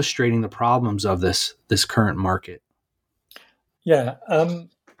them illustrating the problems of this current market? Yeah,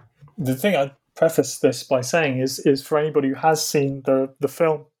 the thing I'd preface this by saying is for anybody who has seen the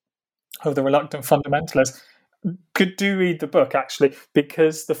film of The Reluctant Fundamentalist, could do read the book, actually,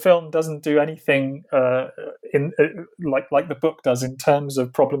 because the film doesn't do anything like the book does in terms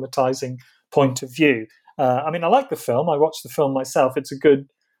of problematizing point of view. I mean, I like the film. I watched the film myself. It's a good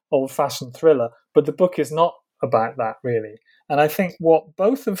old-fashioned thriller, but the book is not about that, really. And I think what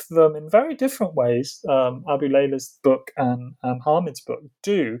both of them, in very different ways, Abu Layla's book and Hamid's book,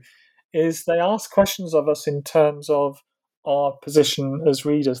 do is they ask questions of us in terms of our position as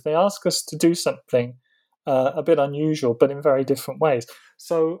readers. They ask us to do something a bit unusual, but in very different ways.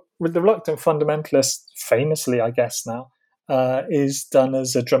 So with The Reluctant Fundamentalist, famously, I guess now, is done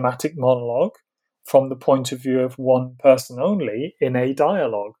as a dramatic monologue from the point of view of one person only in a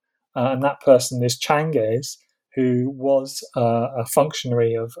dialogue. And that person is Changiz, who was a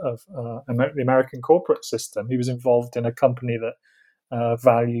functionary of the American corporate system. He was involved in a company that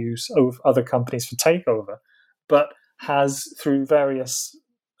values other companies for takeover, but has, through various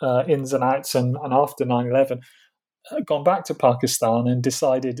ins and outs and after 9/11, gone back to Pakistan and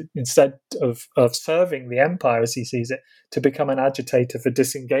decided, instead of serving the empire as he sees it, to become an agitator for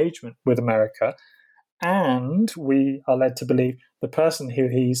disengagement with America. And we are led to believe the person who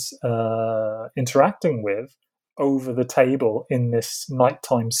he's interacting with over the table in this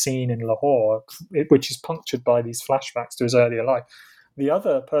nighttime scene in Lahore, which is punctured by these flashbacks to his earlier life, the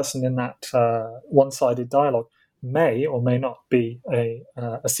other person in that one-sided dialogue may or may not be a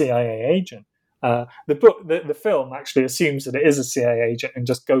CIA agent. The film actually assumes that it is a CIA agent and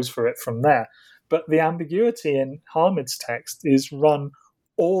just goes for it from there. But the ambiguity in Hamid's text is run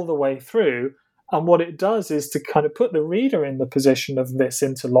all the way through, And what it does is to kind of put the reader in the position of this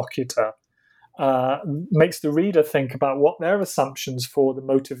interlocutor, makes the reader think about what their assumptions for the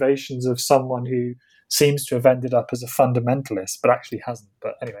motivations of someone who seems to have ended up as a fundamentalist, but actually hasn't.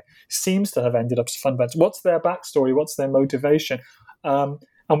 But anyway, seems to have ended up as a fundamentalist. What's their backstory? What's their motivation? And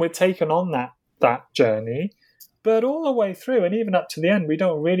we're taken on that journey. But all the way through, and even up to the end, we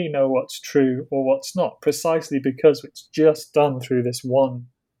don't really know what's true or what's not, precisely because it's just done through this one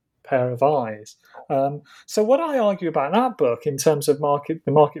pair of eyes. So what I argue about that book in terms of the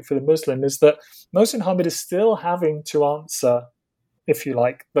market for the Muslim is that Mohsin Hamid is still having to answer, if you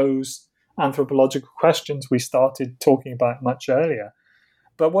like, those anthropological questions we started talking about much earlier.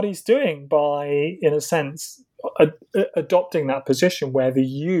 But what he's doing by, in a sense, adopting that position where the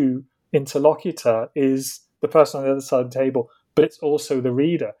you interlocutor is the person on the other side of the table, but it's also the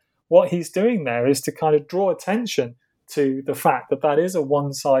reader. What he's doing there is to kind of draw attention to the fact that that is a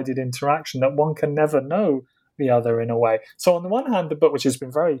one-sided interaction, that one can never know the other in a way. So on the one hand, the book, which has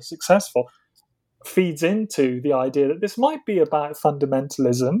been very successful, feeds into the idea that this might be about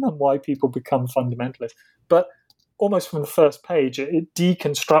fundamentalism and why people become fundamentalists. But almost from the first page, it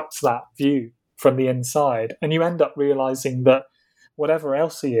deconstructs that view from the inside. And you end up realizing that whatever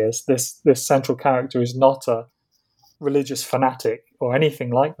else he is, this central character is not a religious fanatic or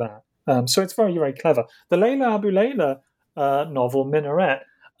anything like that. So it's very, very clever. The Layla Abu Layla novel, Minaret,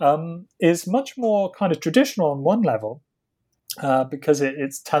 is much more kind of traditional on one level, because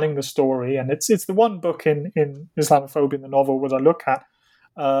it's telling the story, and it's the one book in Islamophobia in the novel that I look at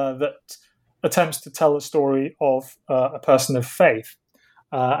that attempts to tell the story of a person of faith.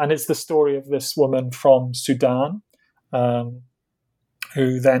 And it's the story of this woman from Sudan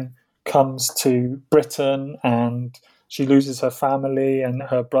who then comes to Britain, and she loses her family, and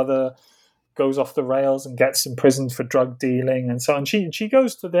her brother goes off the rails and gets imprisoned for drug dealing and so on. She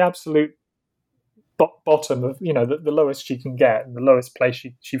goes to the absolute bottom of, the lowest she can get, and the lowest place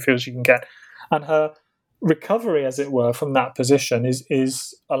she feels she can get. And her recovery, as it were, from that position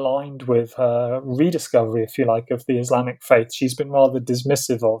is aligned with her rediscovery, if you like, of the Islamic faith she's been rather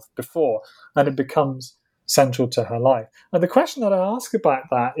dismissive of before, and it becomes central to her life. And the question that I ask about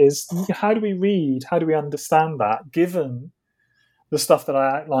that is, how do we read, how do we understand that, given the stuff that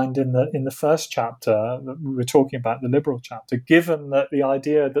I outlined in the first chapter that we were talking about, the liberal chapter, given that the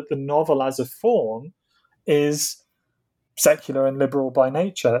idea that the novel as a form is secular and liberal by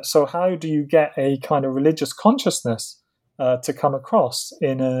nature. So how do you get a kind of religious consciousness to come across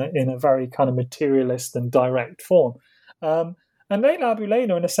in a very kind of materialist and direct form? And Layla Abu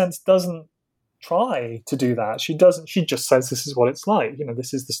Layla, in a sense, doesn't try to do that. She doesn't. She just says, "This is what it's like.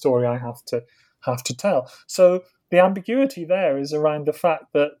 This is the story I have to tell." So the ambiguity there is around the fact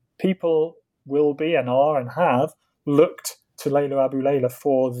that people will be and are and have looked to Layla Abu Layla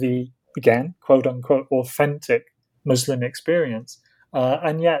for the, again, quote unquote, authentic Muslim experience,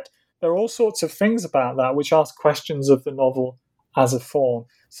 and yet there are all sorts of things about that which ask questions of the novel as a form.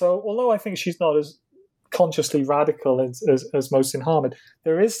 So although I think she's not as consciously radical as Mohsin Hamid,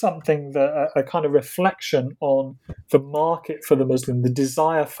 there is something that a kind of reflection on the market for the Muslim, the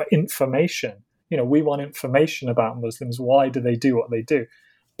desire for information. We want information about Muslims. Why do they do what they do?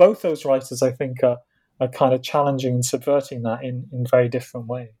 Both those writers, I think, are kind of challenging and subverting that in very different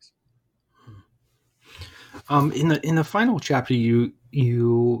ways. In the final chapter,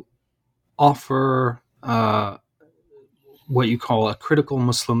 you offer what you call a critical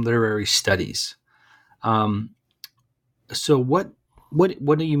Muslim literary studies. So what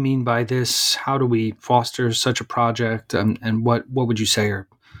do you mean by this? How do we foster such a project? And what would you say are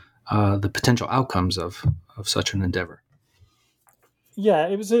the potential outcomes of such an endeavor? Yeah,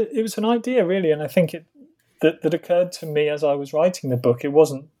 it was an idea really, and I think that occurred to me as I was writing the book. It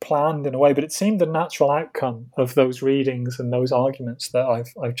wasn't planned in a way, but it seemed the natural outcome of those readings and those arguments that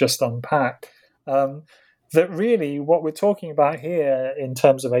I've just unpacked. That really what we're talking about here in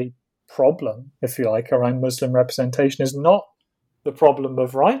terms of a problem, if you like, around Muslim representation is not the problem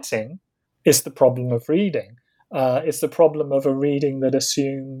of writing, it's the problem of reading. It's the problem of a reading that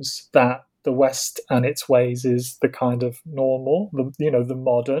assumes that the West and its ways is the kind of normal, the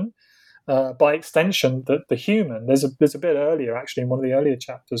modern. By extension, the human. There's a bit earlier, actually, in one of the earlier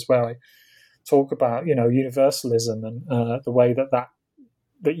chapters where I talk about universalism and the way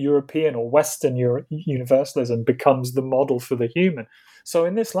that European or Western universalism becomes the model for the human. So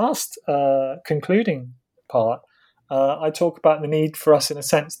in this last concluding part, I talk about the need for us, in a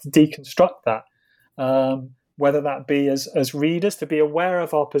sense, to deconstruct that. Whether that be as readers, to be aware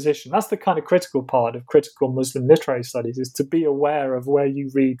of our position. That's the kind of critical part of critical Muslim literary studies, is to be aware of where you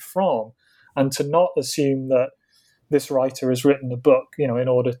read from and to not assume that this writer has written a book, in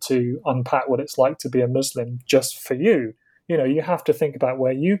order to unpack what it's like to be a Muslim just for you. You have to think about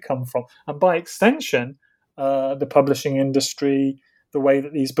where you come from. And by extension, the publishing industry, the way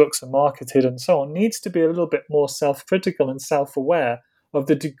that these books are marketed and so on, needs to be a little bit more self-critical and self-aware of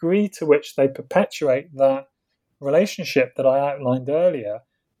the degree to which they perpetuate that relationship that I outlined earlier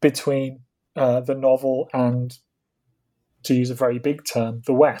between the novel and, to use a very big term,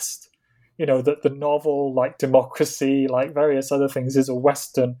 the West. That the novel, like democracy, like various other things, is a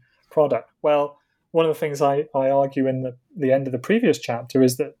Western product. Well, one of the things I argue in the end of the previous chapter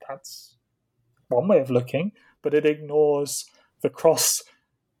is that that's one way of looking, but it ignores the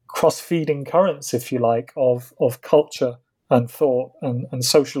cross-feeding currents, if you like, of culture and thought and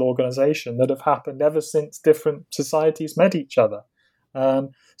social organization that have happened ever since different societies met each other.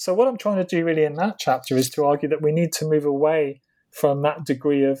 So what I'm trying to do really in that chapter is to argue that we need to move away from that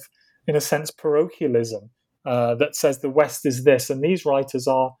degree of, in a sense, parochialism that says the West is this, and these writers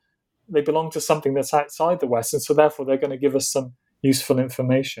they belong to something that's outside the West, and so therefore they're going to give us some useful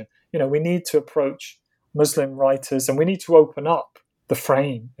information. We need to approach Muslim writers, and we need to open up the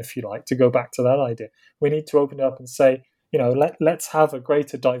frame, if you like, to go back to that idea. We need to open it up and say, let's have a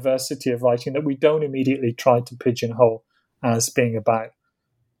greater diversity of writing that we don't immediately try to pigeonhole as being about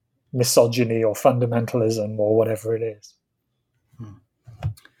misogyny or fundamentalism or whatever it is.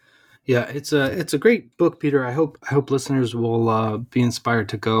 Yeah, it's a great book, Peter. I hope listeners will be inspired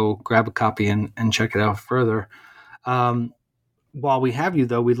to go grab a copy and check it out further. While we have you,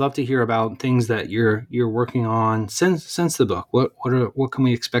 though, we'd love to hear about things that you're working on since the book. What can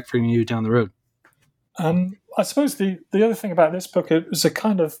we expect from you down the road? I suppose the other thing about this book, it was a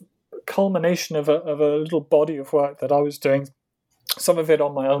kind of culmination of a little body of work that I was doing, some of it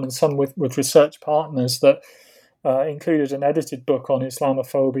on my own and some with research partners, that included an edited book on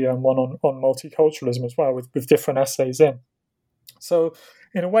Islamophobia and one on multiculturalism as well, with different essays in. So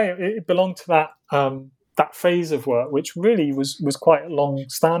in a way, it belonged to that phase of work, which really was quite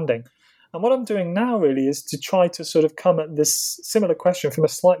long-standing. And what I'm doing now really is to try to sort of come at this similar question from a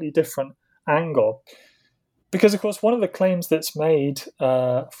slightly different angle. Because, of course, one of the claims that's made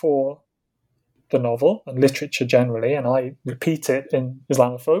for the novel and literature generally, and I repeat it in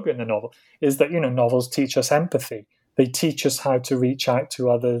Islamophobia in the novel, is that, novels teach us empathy. They teach us how to reach out to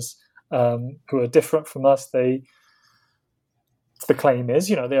others who are different from us. The claim is,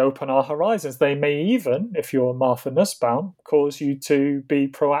 they open our horizons. They may even, if you're Martha Nussbaum, cause you to be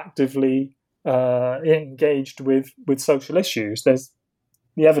proactively engaged with social issues.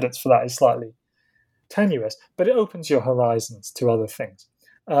 The evidence for that is slightly tenuous, but it opens your horizons to other things.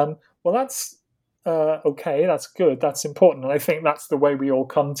 Well, that's okay, that's good, that's important. And I think that's the way we all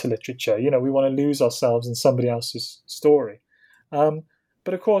come to literature. We want to lose ourselves in somebody else's story.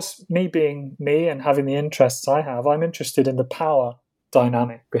 But of course, me being me and having the interests I have, I'm interested in the power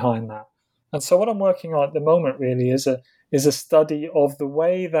dynamic behind that. And so what I'm working on at the moment really is a study of the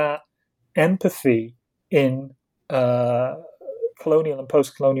way that empathy in colonial and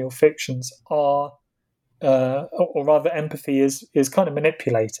post-colonial fictions are, or rather empathy is kind of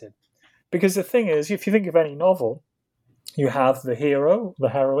manipulated. Because the thing is, if you think of any novel, you have the hero, the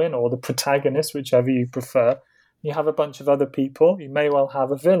heroine, or the protagonist, whichever you prefer. You have a bunch of other people. You may well have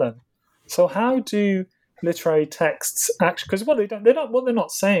a villain. So how do literary texts actually? Because what they're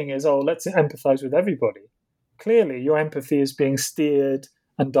not saying is, let's empathize with everybody. Clearly, your empathy is being steered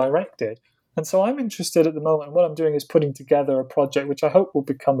and directed. And so I'm interested at the moment. What I'm doing is putting together a project which I hope will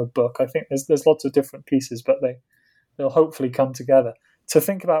become a book. I think there's lots of different pieces, but they'll hopefully come together to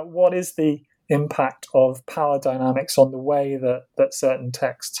think about what is the impact of power dynamics on the way that certain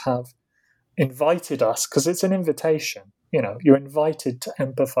texts have invited us, because it's an invitation. You're invited to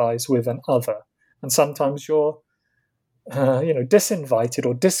empathize with an other, and sometimes you're disinvited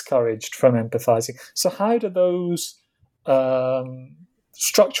or discouraged from empathizing. So how do those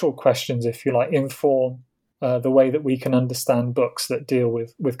structural questions, if you like, inform the way that we can understand books that deal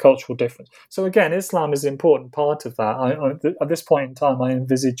with cultural difference? So again, Islam is an important part of that. At this point in time, I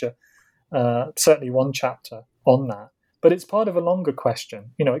envisage certainly one chapter on that. But it's part of a longer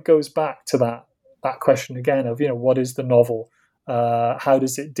question. It goes back to that question again of, what is the novel? How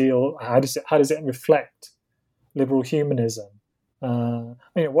does it deal? How does it reflect liberal humanism? One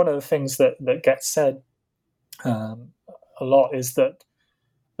of the things that gets said a lot is that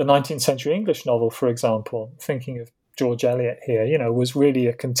the 19th century English novel, for example, thinking of George Eliot here, was really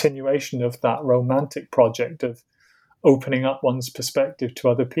a continuation of that romantic project of opening up one's perspective to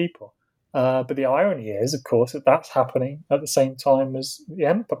other people. But the irony is, of course, that that's happening at the same time as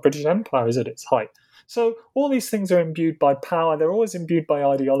the British Empire is at its height. So all these things are imbued by power. They're always imbued by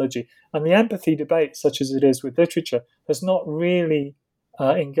ideology. And the empathy debate, such as it is with literature, has not really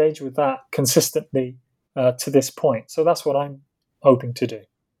engaged with that consistently to this point. So that's what I'm hoping to do.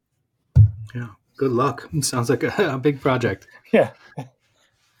 Yeah, good luck. It sounds like a big project. Yeah.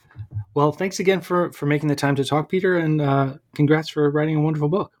 Well, thanks again for making the time to talk, Peter, and congrats for writing a wonderful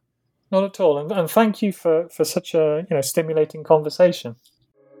book. Not at all. And thank you for such a stimulating conversation.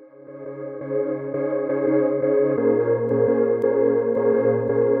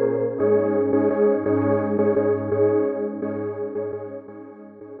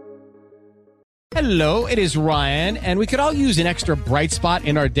 Hello, it is Ryan, and we could all use an extra bright spot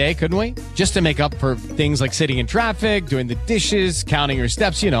in our day, couldn't we? Just to make up for things like sitting in traffic, doing the dishes, counting your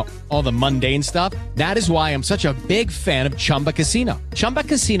steps, all the mundane stuff. That is why I'm such a big fan of Chumba Casino. Chumba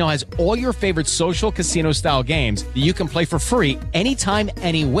Casino has all your favorite social casino-style games that you can play for free anytime,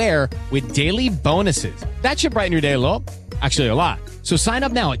 anywhere with daily bonuses. That should brighten your day a little. Actually, a lot. So sign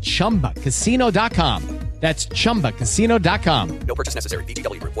up now at ChumbaCasino.com. That's ChumbaCasino.com. No purchase necessary.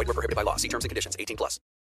 VGW Group. Void where prohibited by law. See terms and conditions. 18+.